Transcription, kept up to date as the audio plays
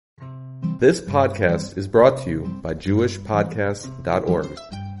This podcast is brought to you by JewishPodcasts.org.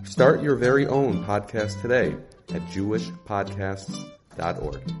 Start your very own podcast today at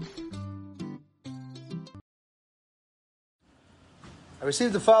JewishPodcasts.org. I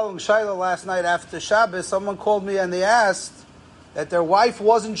received the following shayla last night after Shabbos. Someone called me and they asked that their wife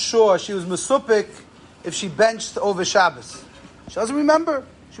wasn't sure. She was mesupik if she benched over Shabbos. She doesn't remember.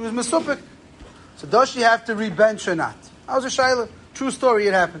 She was mesupik. So does she have to re-bench or not? That was a shayla. True story,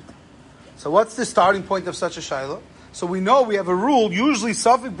 it happened. So what's the starting point of such a shayla? So we know we have a rule, usually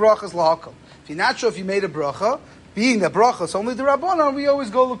safik brachas lahakal. If you're not sure if you made a bracha, being that bracha is only the rabbanon, we always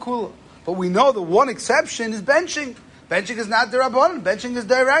go l'kula. But we know the one exception is benching. Benching is not the rabbanon, benching is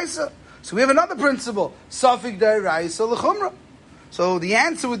deraisa. So we have another principle, safik deraisa l'chumra. So the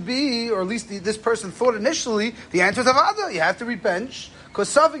answer would be, or at least this person thought initially, the answer is avada. You have to re-bench because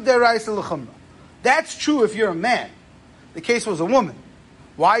safik deraisa l'chumra. That's true if you're a man. The case was a woman.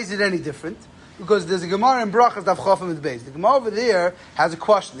 Why is it any different? Because there's a Gemara in Brachas Daf Chafim with Beis. The Gemara over there has a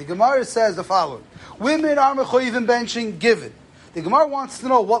question. The Gemara says the following: women are mechoyivim benching given. The Gemara wants to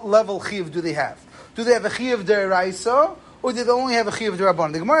know what level chiyuv do they have. Do they have a chiyuv deraisa, or do they only have a chiyuv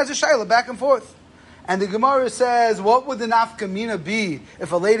derabbanan? The Gemara has a shayla back and forth, and the Gemara says, what would the nafkamina be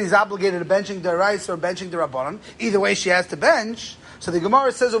if a lady is obligated to benching deraisa or benching derabbanan? Either way, she has to bench. So the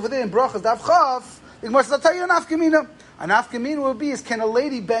Gemara says over there in Brachas Daf Chaf, the Gemara says, I'll tell you a nafkamina. A nafkamina would be is, can a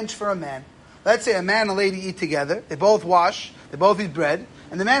lady bench for a man? Let's say a man and a lady eat together. They both wash. They both eat bread.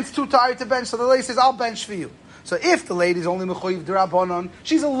 And the man's too tired to bench, so the lady says, I'll bench for you. So if the lady's only mechoyiv d'rabbanan,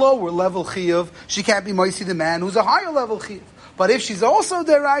 she's a lower level chiyuv. She can't be moitzi the man who's a higher level chiyuv. But if she's also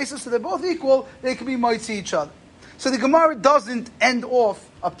deraisa, so they're both equal, they can be moitzi each other. So the Gemara doesn't end off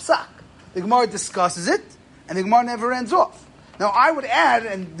a psak. The Gemara discusses it, and the Gemara never ends off. Now I would add,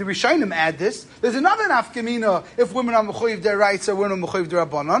 and the Rishonim add this, there's another nafkamina if women are mechoyiv deraisa or women are mechoyiv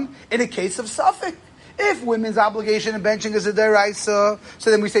d'rabbanan in a case of safek. If women's obligation in benching is a deraisa, so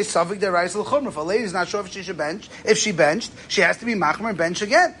then we say safek deraisa l'chumra. If a lady's not sure if she should bench, if she benched, she has to be machmer and bench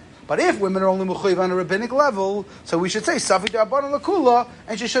again. But if women are only mechoyiv on a rabbinic level, so we should say safek derabanan l'kula,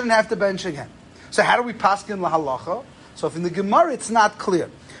 and she shouldn't have to bench again. So how do we paskin lahalacha? So if in the Gemara it's not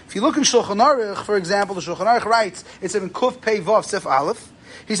clear. If you look in Shulchan Aruch, for example, the Shulchan Aruch writes, it's in Kuf Pei Vav Sif Aleph,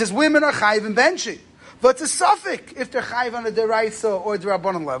 he says women are chayiv in benching. But it's a suffix if they're chayiv on a deraisa or a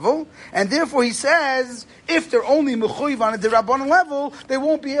derabbanan level, and therefore he says if they're only mechuyiv on a derabbanan level, they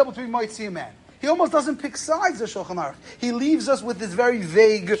won't be able to be moitzi a man. He almost doesn't pick sides, the Shulchan Aruch. He leaves us with this very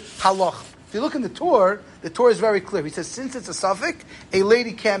vague halach. If you look in the Torah is very clear. He says since it's a suffix, a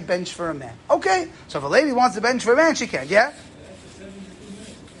lady can't bench for a man. Okay, so if a lady wants to bench for a man, she can. Yeah.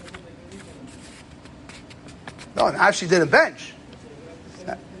 No, now she didn't bench.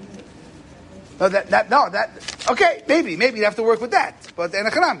 Okay, maybe you have to work with that. But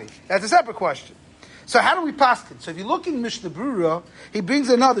enochanami, that's a separate question. So how do we pass it? So if you look in Mishnah Brura, he brings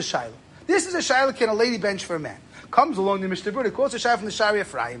another shayla. This is a shayla, can a lady bench for a man? Comes along the Mishnah Brura, quotes a shayla from the Shari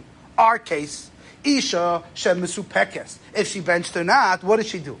Ephraim. Our case, Isha Shem Mesupekes. If she benched or not, what did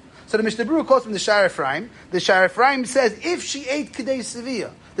she do? So the Mishnah Brura quotes from the Shari Ephraim. The Shari Ephraim says, if she ate Kedei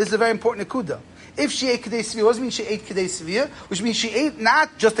Seviyah, this is a very important akudah. If she ate Kedei Seviyah, what does it mean she ate Kedei Seviyah? Which means she ate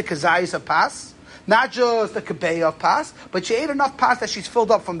not just a Kazayis of Pas, not just a Kabeya of Pas, but she ate enough Pas that she's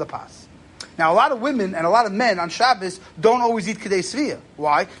filled up from the Pas. Now a lot of women and a lot of men on Shabbos don't always eat Kedei Seviyah.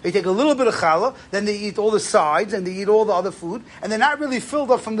 Why? They take a little bit of challah, then they eat all the sides, and they eat all the other food, and they're not really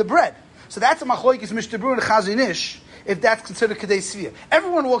filled up from the bread. So that's a machlokes Mishnah Brura and Chazon Ish, if that's considered Kedei Seviyah.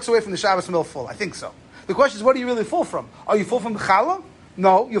 Everyone walks away from the Shabbos meal full. I think so. The question is, what are you really full from? Are you full from the challah?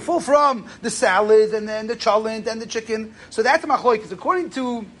 No, you're full from the salad and then the cholent and the chicken. So that's the machlokes. According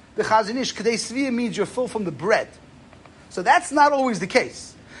to the Chazon Ish, Kedei Seviyah means you're full from the bread. So that's not always the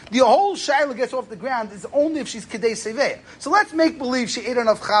case. The whole shayla gets off the ground is only if she's Kedei Seviyah. So let's make believe she ate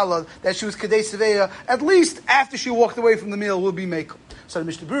enough challah that she was Kedei Seviyah. At least after she walked away from the meal will be mekel. So the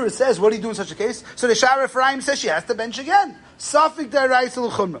Mishnah Brura says, what do you do in such a case? So the Shari Ephraim says she has to bench again. Safik deraisa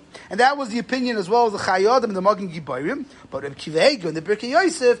l'chumra. And that was the opinion as well as the Chayadim and the Magen Gibayrim. But Reb Kiveg and the Birkei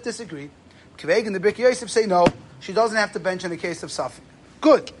Yosef disagree. Kiveg and the Birkei Yosef say no, she doesn't have to bench in the case of Safik.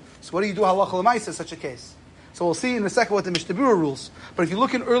 Good. So what do you do halacha l'maisa in such a case? So we'll see in a second what the Mishnah Brura rules. But if you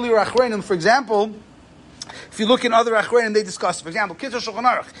look in earlier Achreinim, for example, if you look in other Achreinim, they discuss. For example, Kitzur Shulchan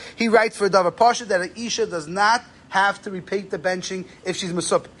Aruch, he writes for a davar pasha that an isha does not have to repeat the benching if she's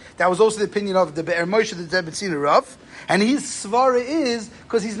mesupik. That was also the opinion of the Be'er Moshe, the Debetzina Rav. And his svara is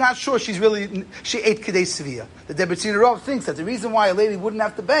because he's not sure she ate Kedei Seviyah. The Debetzina Rav thinks that the reason why a lady wouldn't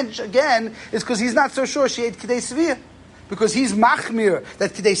have to bench again is because he's not so sure she ate Kedei Seviyah. because he's machmir,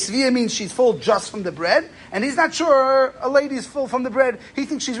 that Kedei Svia means she's full just from the bread, and he's not sure a lady is full from the bread. He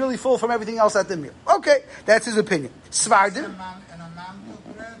thinks she's really full from everything else at the meal. Okay, that's his opinion. Svardim. An amount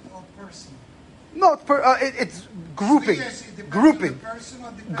of bread or person? No, it's grouping. Yes, it depends Grouping. on the person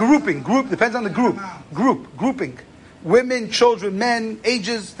or depends Grouping. on Group. Depends on the group. amount. Grouping. Women, children, men,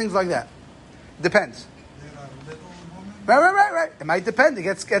 ages, things like that. Depends. There are little women. Right. It might depend. It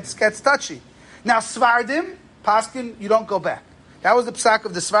gets touchy. Now, Svardim, Paskin, you don't go back. That was the psak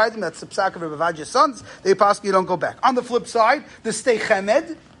of the Svardim. That's the psak of Rebbe Vaj's sons. They Paskin, you don't go back. On the flip side, the Stei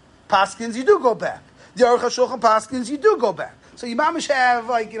Chemed, Paskins, you do go back. The Aruch HaShulchan Paskins, you do go back. So you mamish have,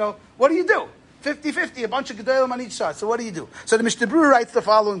 what do you do? 50-50, a bunch of Gedolim on each side. So what do you do? So the Mishnah Berurah writes the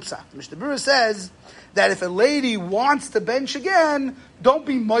following psak. The Mishnah Berurah says that if a lady wants to bench again, don't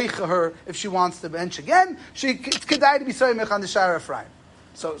be moicha her if she wants to bench again. It's kedai to be soymech on the Shara Ephraim.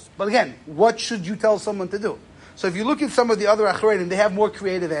 So, but again, what should you tell someone to do? So if you look at some of the other Achronim, they have more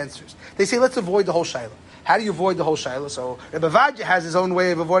creative answers. They say, let's avoid the whole Shaila. How do you avoid the whole Shaila? So Rebbe Vajja has his own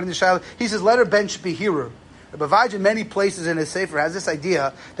way of avoiding the Shaila. He says, let her bench be Hirur. Rebbe Vajja, in many places in his Sefer, has this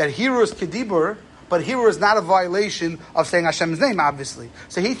idea that Hirur is Kedibur, but Hirur is not a violation of saying Hashem's name, obviously.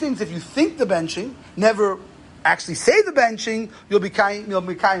 So he thinks if you think the benching, never actually say the benching, you'll be kind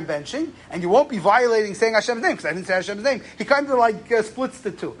benching, and you won't be violating saying Hashem's name, because I didn't say Hashem's name. He kind of splits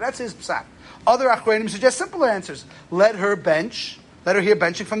the two. That's his psak. Other Achronim suggest simpler answers. Let her bench. Let her hear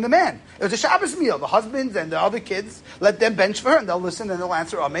benching from the man. It was a Shabbos meal. The husbands and the other kids, let them bench for her, and they'll listen, and they'll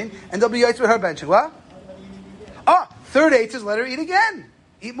answer Amen, and they'll be yaitz with her benching. What? Third eight is let her eat again.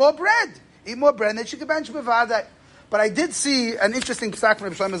 Eat more bread. And then she can bench b'vadai. But I did see an interesting psak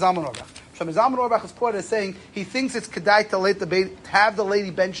from Shlomo Zalman Auerbach. Shlomo Zalman Auerbach is quoted as saying he thinks it's kedai to have the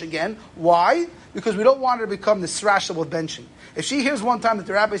lady bench again. Why? Because we don't want her to become the srasha with benching. If she hears one time that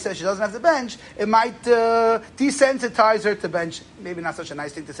the rabbi says she doesn't have to bench, it might desensitize her to bench. Maybe not such a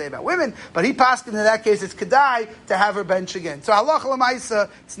nice thing to say about women, but he passed in that case it's kedai to have her bench again. So halacha l'maisa,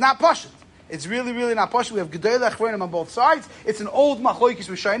 it's not pashut. It's really, really not pashut. We have gedolei achronim on both sides. It's an old machlokes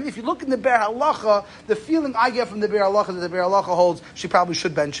rishonim. If you look in the Ber Halacha, the feeling I get from the Ber Halacha is that the Ber Halacha holds she probably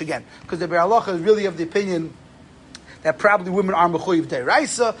should bench again, because the Ber Halacha is really of the opinion that probably women are mechuyev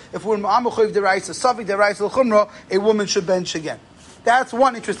deraisa. If women are mechuyev deraisa, savik deraisa l'chumra, a woman should bench again. That's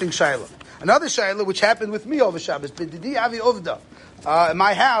one interesting shayla. Another shayla, which happened with me over Shabbos, b'didi avi ovda. In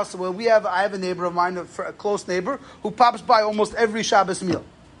my house, where I have a neighbor of mine, a close neighbor, who pops by almost every Shabbos meal.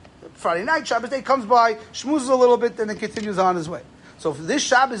 Friday night, Shabbos day, comes by, schmoozes a little bit, and then continues on his way. So for this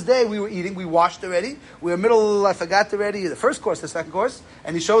Shabbos day, we were eating, we washed already, we were I forgot already, the first course, the second course,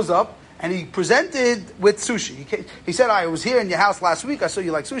 and he shows up, and he presented with sushi. He said, I was here in your house last week, I saw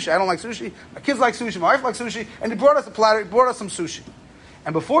you like sushi, I don't like sushi, my kids like sushi, my wife likes sushi, and he brought us a platter, he brought us some sushi.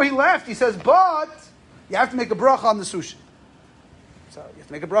 And before he left, he says, but you have to make a bracha on the sushi. So you have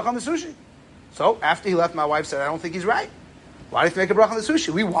to make a bracha on the sushi. So after he left, my wife said, I don't think he's right. Why do you have to make a bracha on the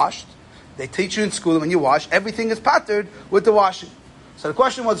sushi? We washed. They teach you in school that when you wash, everything is pattered with the washing. So the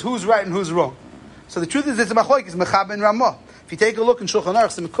question was, who's right and who's wrong? So the truth is, it's a machlokes, it's Mechaber and Ramah. If you take a look in Shulchan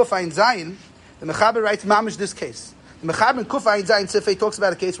Aruch, the Mekuf Ayin Zayin, the Mechaber writes mamish this case. The Mechaber in Kuf Ayin Zayin Sifei talks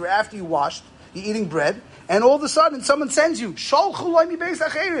about a case where after you washed, you're eating bread, and all of a sudden someone sends you,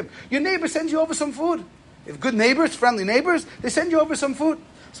 your neighbor sends you over some food. If good neighbors, friendly neighbors, they send you over some food.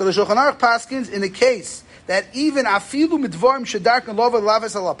 So the Shulchan Aruch paskins in a case that even afilu midvarim shedark and lova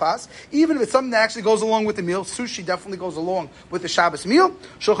laves alapas, even if it's something that actually goes along with the meal, sushi definitely goes along with the Shabbos meal.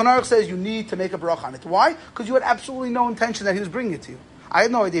 Shulchan Aruch says you need to make a bracha on it. Why? Because you had absolutely no intention that he was bringing it to you. I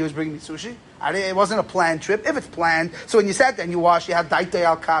had no idea he was bringing me sushi. It wasn't a planned trip. If it's planned, so when you sat there and you washed, you had daitei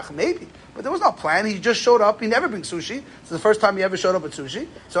al kach, maybe. But there was no plan. He just showed up. He never brings sushi. It's the first time he ever showed up with sushi.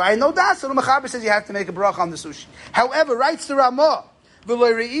 So I know that. So the Mechaber says you have to make a bracha on the sushi. However, writes the Ramah,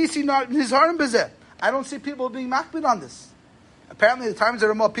 I don't see people being makbid on this. Apparently, the times of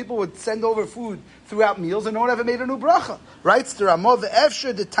Ramah, people would send over food throughout meals, and no one ever made a new bracha. Writes the Ramah,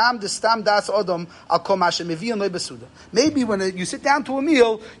 maybe when you sit down to a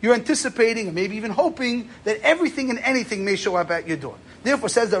meal, you're anticipating and maybe even hoping that everything and anything may show up at your door. Therefore,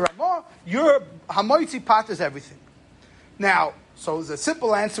 says the Ramah, your hamoitzi pot is everything. Now, so the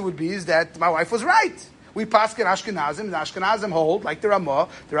simple answer would be is that my wife was right. We paskin Ashkenazim, and Ashkenazim hold, like the Ramah.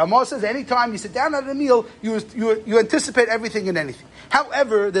 The Ramah says anytime you sit down at a meal, you anticipate everything and anything.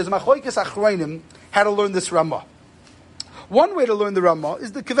 However, there's machlokes achronim how to learn this Ramah. One way to learn the Ramah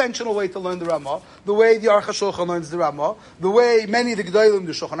is the conventional way to learn the Ramah, the way the Aruch HaShulchan learns the Ramah, the way many of the Gedolim,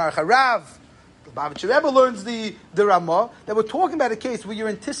 the Shulchan Aruch HaRav, the Bentched Rebbe learns the Ramah, that we're talking about a case where you're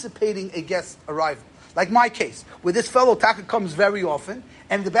anticipating a guest arrival. Like my case, where this fellow Taka comes very often,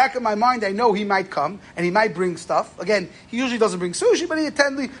 and in the back of my mind, I know he might come, and he might bring stuff. Again, he usually doesn't bring sushi, but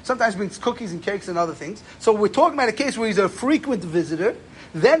he sometimes brings cookies and cakes and other things. So we're talking about a case where he's a frequent visitor.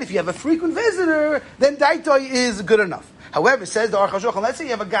 Then if you have a frequent visitor, then daitoi is good enough. However, says the Aruch HaShulchan, let's say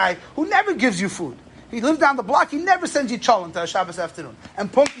you have a guy who never gives you food. He lives down the block, he never sends you cholent to a Shabbos afternoon.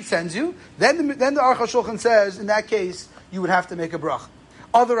 And Punky sends you, then the Aruch HaShulchan says, in that case, you would have to make a bracha.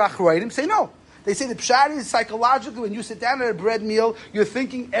 Other Achrayim say no. They say the pshat is psychologically, when you sit down at a bread meal, you're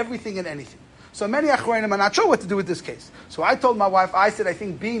thinking everything and anything. So many Achrayim are not sure what to do with this case. So I told my wife, I said, I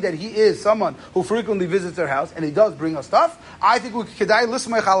think being that he is someone who frequently visits their house, and he does bring us stuff, I think we could kedai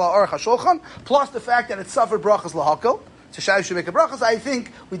lismech ala Aruch HaShulchan, plus the fact that it suffered brachas lahakol. So Shai should make a bracha. So I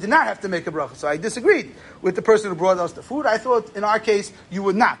think we did not have to make a bracha. So I disagreed with the person who brought us the food. I thought in our case you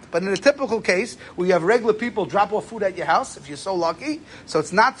would not. But in a typical case where you have regular people drop off food at your house, if you're so lucky, so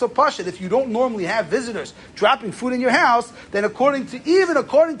it's not so pashut. If you don't normally have visitors dropping food in your house, then according to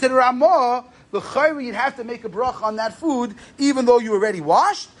the Ramah, the chayri, you'd have to make a bracha on that food, even though you already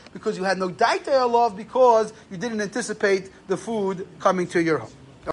washed, because you had no daitei alav, because you didn't anticipate the food coming to your home.